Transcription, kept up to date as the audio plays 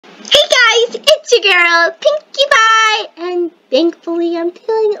guys, it's your girl, Pinkie Pie, and thankfully I'm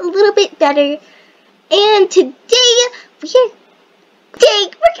feeling a little bit better. And today, we're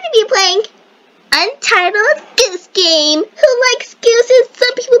gonna be playing Untitled Goose game. Who likes gooses?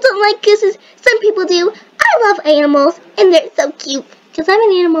 Some people don't like gooses, some people do. I love animals, and they're so cute, because I'm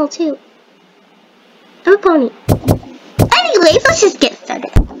an animal too. I'm a pony. Anyways, let's just get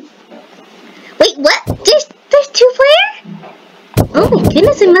started. Wait, what? There's two-player? Oh my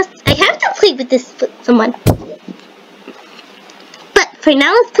goodness, I have to play with someone. But for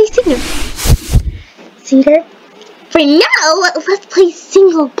now, let's play Singer. For now, let's play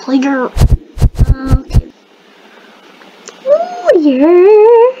single player. Okay. Oh,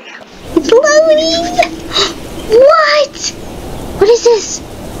 yeah. It's loading. What? What is this?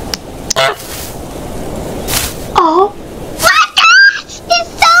 Oh. My gosh!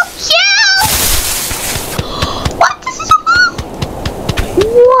 It's so cute! What? This is so cool!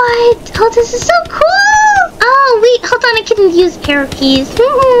 What? Oh, this is so cool! Oh, wait, hold on, I can use arrow keys.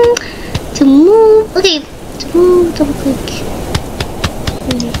 To move. Okay, to move, double click.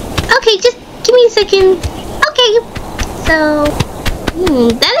 Okay, just give me a second. Okay, so,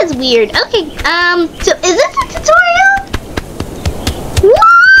 that is weird. Okay, so is this a tutorial?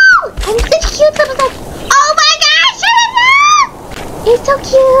 Wow! I'm such cute little dog. Oh my gosh, it's so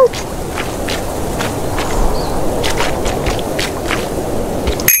cute!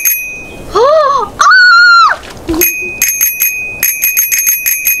 Oh! Oh!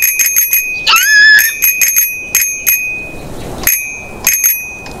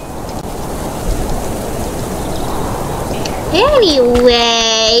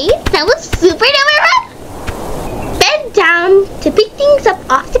 Anyway, that was super duper. Bend down to pick things up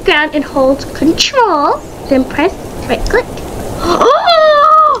off the ground and hold Control. Then press right click.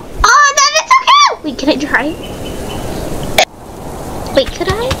 Oh! Oh, that is so cute! Wait, can I try? Wait, could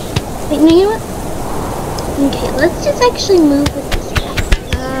I? Wait, you know what? Okay, let's just actually move with this guy.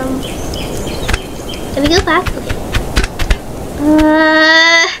 Can we go back? Okay.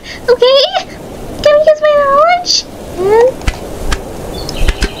 Okay. Can we use my launch? And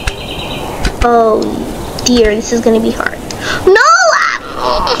oh dear, this is gonna be hard. No!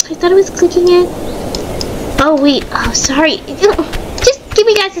 I thought I was clicking it. Oh wait, oh sorry. Just give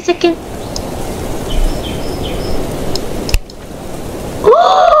me guys a second.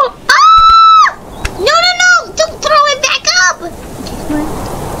 Oh! Ah! No! Don't throw it back up! Okay, come on.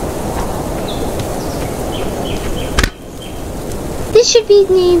 This should be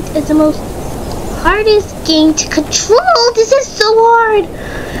named as the most hardest game to control. This is so hard.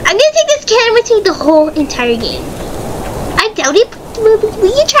 I'm gonna take this can with me the whole entire game. I doubt it, but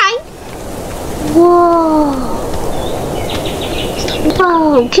we can try. Whoa.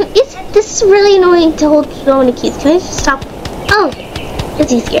 Whoa. This is really annoying to hold so many keys. Can I just stop? Oh, okay.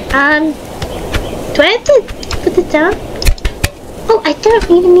 It's easier. Do I have to put this down? Oh, I don't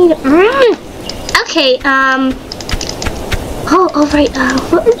even need it. Okay, oh, right,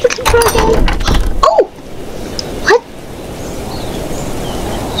 what was the control again? Oh! What?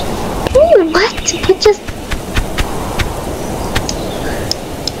 What? It just...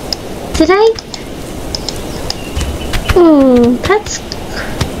 Did I? That's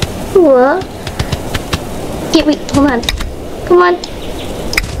cool. Okay, wait, hold on. Come on.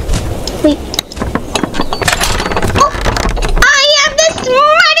 Wait. Oh! I am the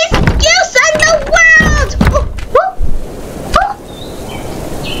smartest goose in the world!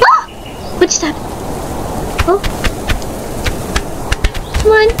 What just happened? Oh.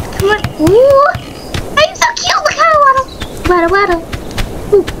 Come on. Ooh. I'm so cute. Look how I waddle.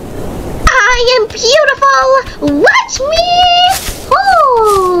 Ooh. I am beautiful. Watch me. Oh.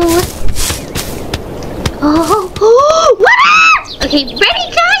 Oh. What? Okay, ready,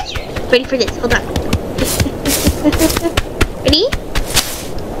 guys? Ready for this. Hold on. Ready?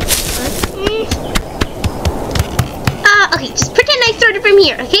 Okay, just pretend I started from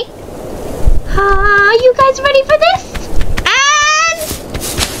here, okay? Are you guys ready for this? And...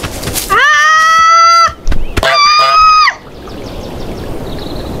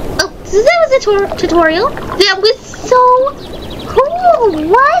 Oh, so that was a tutorial. That was so cool.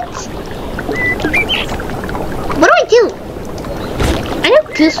 What? What do I do? I know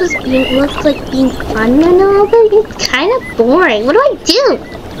Goose looks like being fun and all, but it's kind of boring. What do I do?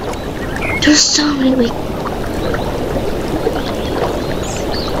 There's so many ways.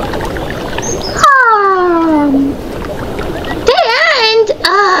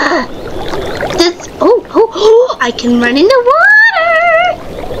 I can run in the water!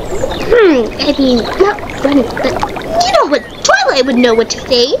 I mean, not running, but you know what, Twilight would know what to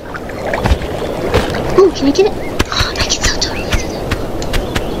say. Oh, can I get it? Oh, I can so totally do that.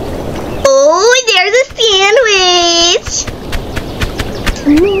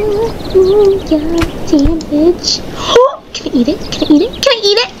 Come on, yeah, sandwich. Oh, can I eat it? Can I eat it? Can I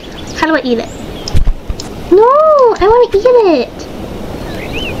eat it? How do I eat it? No, I want to eat it.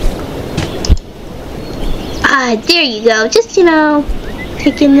 There you go. Just, you know,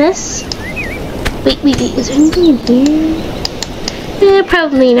 taking this. Wait, is there anything in here?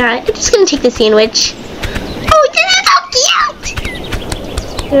 Probably not. I'm just gonna take the sandwich. Oh, this is so cute!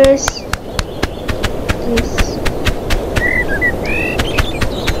 There's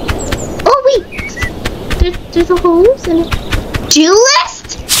oh wait! There's a hose and a do list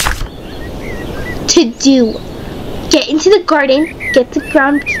to do. Get into the garden, get the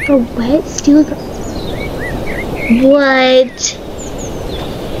groundkeeper wet, steal the what?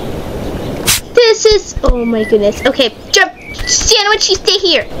 This is oh my goodness. Okay, jump sandwich, you stay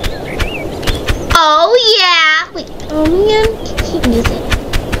here. Oh yeah! Wait, oh man, can't use it.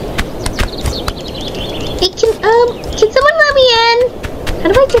 Hey, can someone let me in? How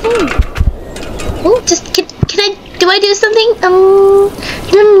do I get in? Oh, just can do I do something? No,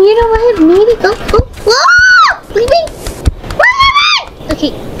 you know what? Maybe oh, leave me! Wait!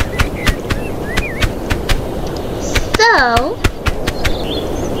 Okay. So,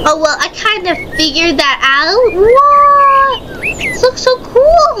 oh well, I kind of figured that out. What? This looks so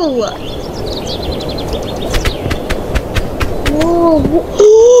cool. Whoa!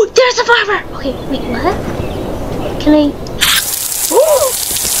 There's a farmer. Okay, wait, what? Can I? Oh!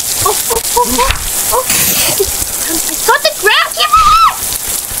 I got the ground. Give me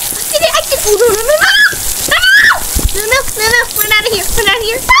it! I did. Oh no! Run out of here! Run out of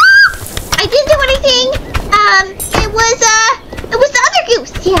here! I didn't do anything. It was the other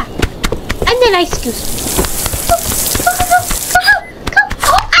goose. Yeah. And then I scooped. Go!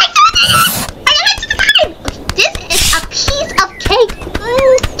 Oh, I got it! I got it to the garden. Okay, this is a piece of cake.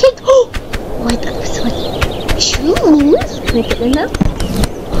 Cake. Oh, I thought it was so much shoes. Can I get in now?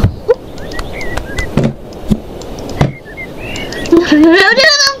 No.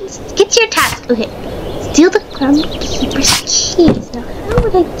 Get to your task. Okay. Steal the groundkeeper's keys. Now, how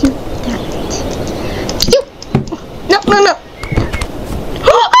would I do that? No.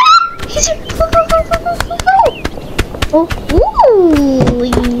 He's here. Oh,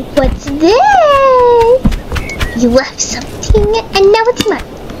 ooh, what's this? You left something, and now it's mine.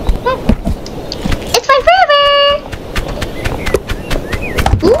 It's my forever.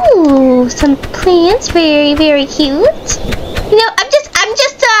 Ooh, some plants, very, very cute. You know, I'm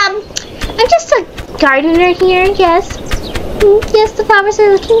just a gardener here. Yes, yes, the flowers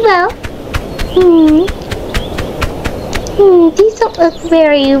are looking well. These don't look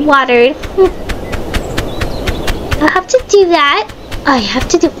very watered. I'll have to do that. I have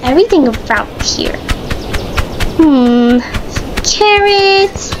to do everything around here.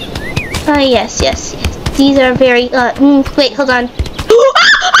 Carrots. Yes. These are very, wait, hold on. No!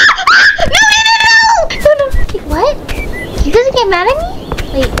 Wait, what? You guys get mad at me?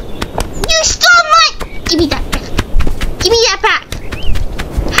 Wait. You stole my... Give me that back. Give me that back.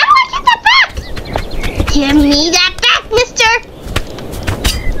 How do I get that back? Give me that back, mister.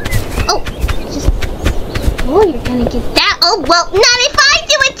 Oh, oh, you're gonna get that. Oh, well, not if I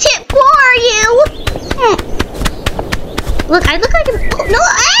do a tip for you. Look, I look like a... Oh, no,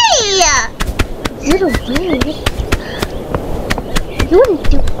 hey! Little rude. You wouldn't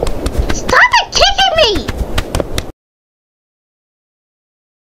do... Stop it kicking me!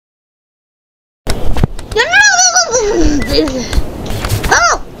 No.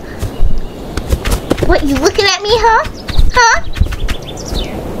 Oh! What, you looking at me, huh?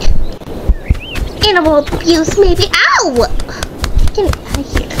 Animal abuse, maybe. Ow! Get me out of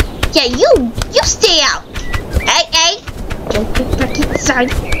here. Yeah, you stay out. Hey. Don't be freaking sorry.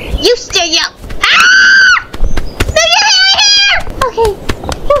 You stay out. Ah! No, you're here! Okay.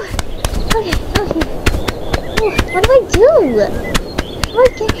 What do I do? How do I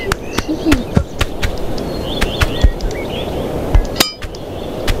get his keys?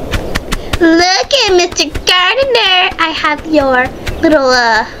 Look at Mr. Gardener. I have your little,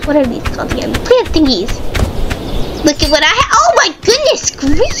 what are these called again? Plant thingies. Look at what I have. Oh my goodness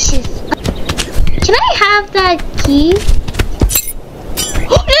gracious. Can I have that key?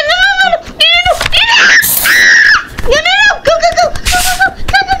 Oh, no. Go.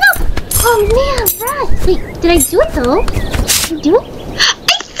 Oh man, right. Wait, did I do it though? Did I do it? I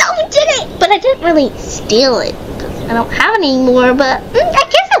so did it! But I didn't really steal it. I don't have any more, but I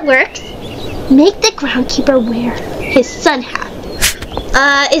guess it works. Make the groundkeeper wear his sun hat.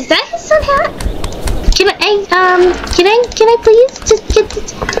 Is that his sun hat? Can I please just get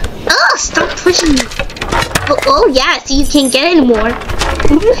this? Oh, stop pushing me. Oh yeah, so you can't get any more.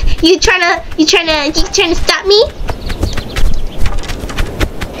 You trying to stop me?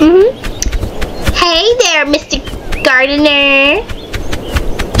 Hey there, Mr. Gardener.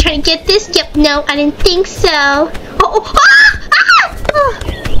 Trying to get this? Yep, no, I didn't think so. Oh.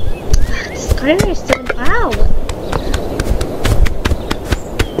 This gardener is so loud.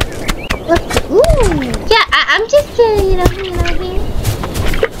 Ooh, yeah, I'm just hanging out here.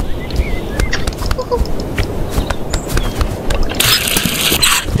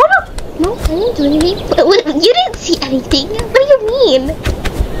 No, I didn't do anything. You didn't see anything. What do you mean?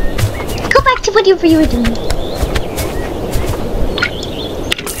 Go back to whatever you were doing.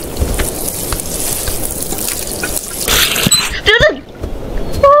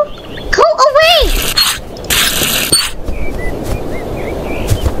 Go away!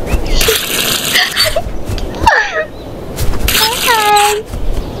 Hi,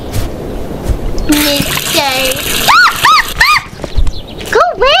 Mister. Go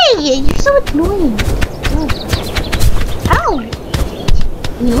away! You're so annoying. Ow!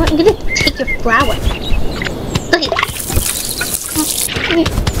 You know what? I'm gonna take your flower. Okay.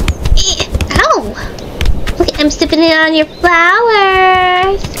 Ow! Look, I'm stepping it on your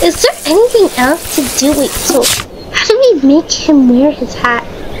flowers. Is there anything else to do? Wait, so how do we make him wear his hat?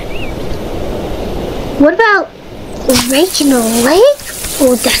 What about raking a leg?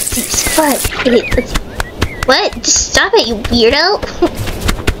 Oh, that seems fun. Okay, let's. What? Just stop it, you weirdo.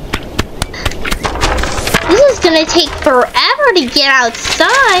 This is gonna take forever to get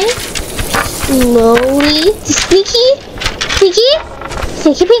outside. Slowly. Sneaky? Sneaky?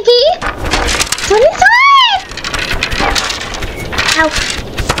 Sneaky Pinkie? Run inside! Ow.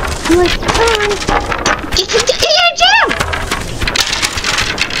 Oh my god. Get your jam!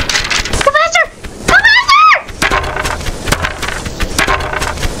 Go faster! Go faster!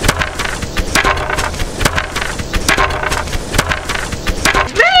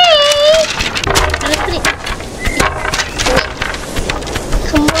 Ray! I'm gonna put it.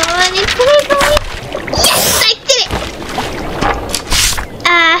 Come on and put it right. Yes, I did it!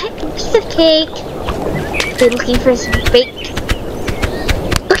 Piece of cake. Been looking for some bake.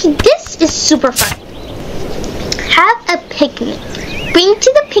 Okay, this is super fun. Have a picnic. Bring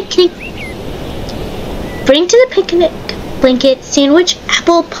to the picnic blanket, sandwich,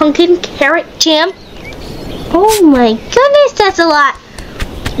 apple, pumpkin, carrot, jam. Oh my goodness, that's a lot.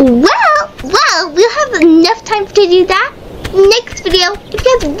 Well, we'll have enough time to do that next video. If you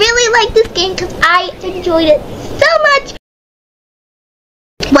guys really like this game, because I enjoyed it so much.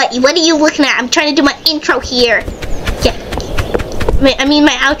 What are you looking at? I'm trying to do my intro here. Yeah. I mean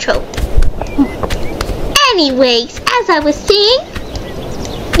my outro. Anyways, as I was saying,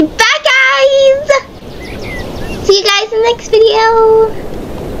 bye guys! See you guys in the next video.